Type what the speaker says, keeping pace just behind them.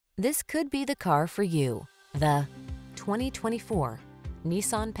This could be the car for you. The 2024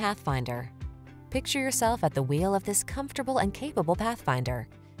 Nissan Pathfinder. Picture yourself at the wheel of this comfortable and capable Pathfinder.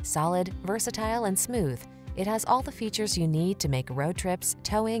 Solid, versatile, and smooth, it has all the features you need to make road trips,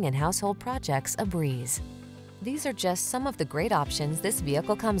 towing, and household projects a breeze. These are just some of the great options this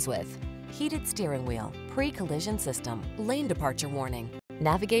vehicle comes with: heated steering wheel, pre-collision system, lane departure warning,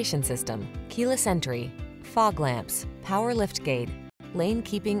 navigation system, keyless entry, fog lamps, power liftgate, lane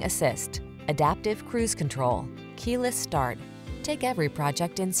keeping assist, adaptive cruise control, keyless start. Take every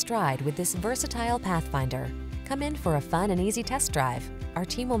project in stride with this versatile Pathfinder. Come in for a fun and easy test drive. Our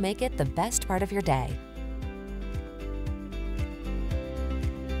team will make it the best part of your day.